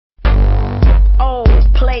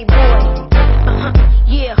playboy.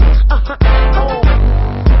 Yeah.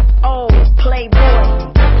 Oh,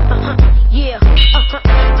 playboy. Yeah.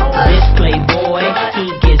 This playboy,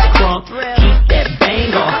 he gets crunk. Keep that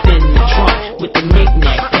bang off in the trunk with the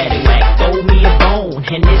knick-knack, paddywhack. Throw me a bone,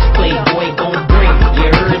 and this playboy gon' bring it.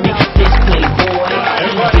 You heard me? This playboy,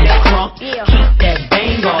 he gets crunk. Keep that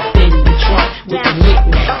bang off in the trunk with the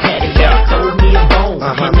knick-knack, paddywhack. Throw me a bone,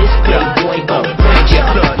 and this playboy gon' bring it.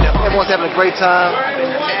 Everyone's having a great time.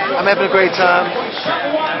 I'm having a great time.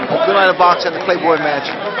 Good night of boxing at the Playboy match.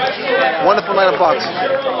 Wonderful night of boxing.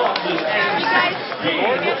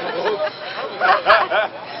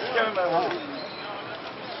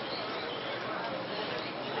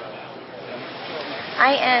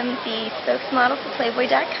 I am the spokesmodel for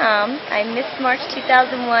Playboy.com. I'm Miss March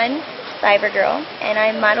 2001 Cyber Girl, and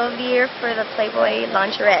I'm model of the year for the Playboy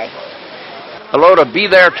lingerie. Hello to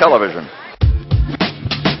bthere Television.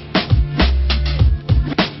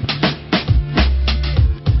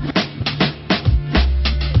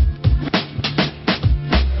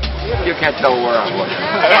 You can't tell where I'm looking.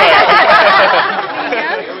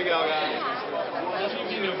 Here we go, guys. This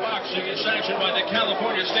evening of boxing is sanctioned by the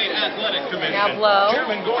California State Athletic Commission. Now blow.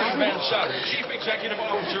 Chairman Gordon Van Sutter, Chief Executive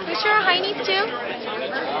Officer. You sure heinies too? All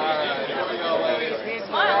right, here we go, ladies.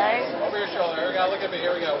 Smile. Over your shoulder. Here we go. Look at me.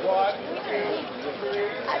 Here we go. 1, 2, 3.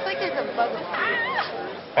 I think there's a bug.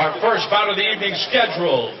 Our first bout of the evening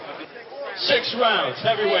scheduled. 6 rounds,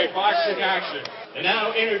 heavyweight boxing action. And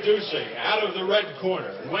now introducing, out of the red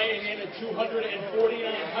corner, weighing in at 249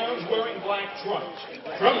 pounds, wearing black trunks,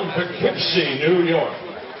 from Poughkeepsie, New York.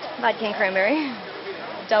 Vodka and cranberry.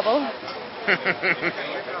 Double.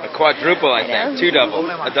 A quadruple, I think. 2 doubles.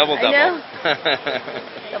 A double-double. I know.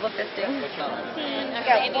 Double fisting. I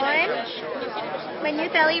got 1. My new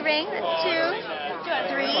belly ring. That's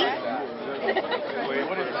 2. 3.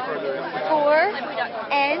 4.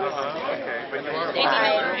 And 5.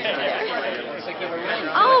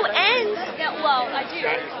 Oh, and well, I do.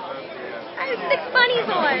 I have 6 bunnies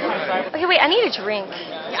on. Okay, wait. I need a drink.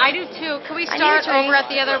 Yeah, I do too. Can we start over at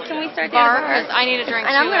the other Can we start bar? the other Because I need a drink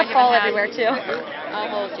And too. I'm gonna fall everywhere too. I'll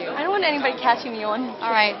hold you. I don't want anybody catching me on. All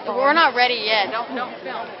right, we're not ready yet. Don't film.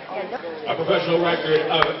 A professional record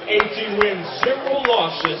of 18 wins, 0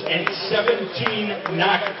 losses, and 17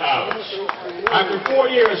 knockouts. After 4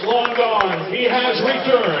 years long gone, he has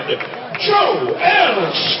returned. Joe L.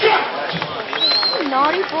 Scott!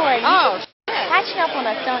 Naughty boy. Oh, Catching up on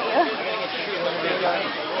us, don't you?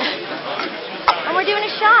 And we're doing a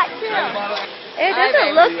shot too. It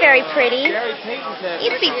doesn't look very pretty. It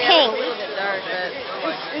needs to be pink.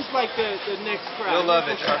 It's like the next crowd. You'll love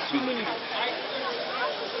it, trust me.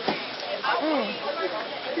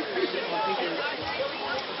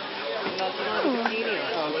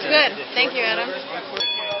 good. Thank you, Adam. Do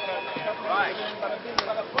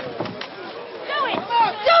it!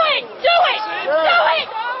 Do it! Do it! Do it!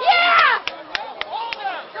 Yeah!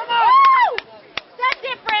 Come on! Woo! That's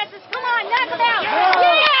it, Francis. Come on, knock him out.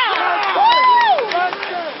 Yeah! Woo!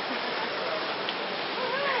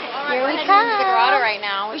 Here we we're come. heading into the grotto right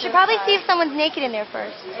now. We should probably see if someone's naked in there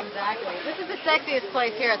first. Exactly. This is the sexiest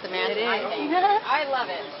place here at the mansion. It is. I think. I love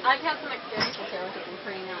it. I've had some experiences here with it. It's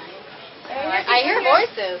pretty nice. I hear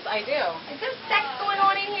voices. I do. Is there sex going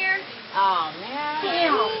on in here? Oh, man.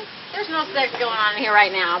 There's no sex going on in here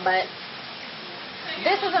right now, but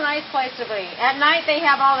this is a nice place to be. At night, they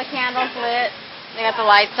have all the candles lit. They got the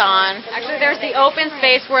lights on. Actually, there's the open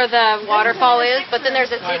space where the waterfall is, but then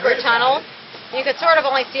there's a secret tunnel. You could sort of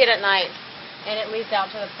only see it at night, and it leads out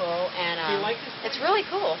to the pool, and it's really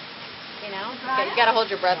cool. You know, you got to hold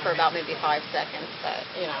your breath for about maybe 5 seconds, but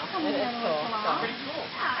you know, it is cool. So.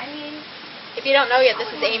 If you don't know yet,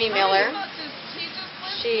 this is Amy Miller.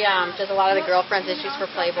 She does a lot of the girlfriends issues for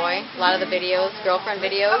Playboy, a lot of the videos, girlfriend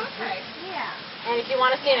videos. And if you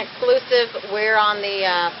want to see an exclusive, we're on the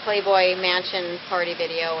Playboy Mansion party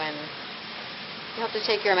video, and you have to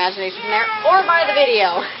take your imagination from there, or buy the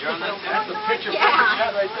video. That's a picture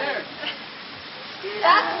Yeah. right there.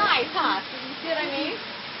 That's nice, huh? You see what I mean?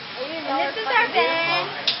 And this is our bed.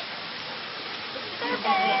 This is our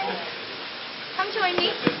bed. Come join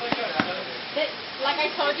me. Like I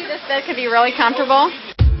told you, this bed could be really comfortable.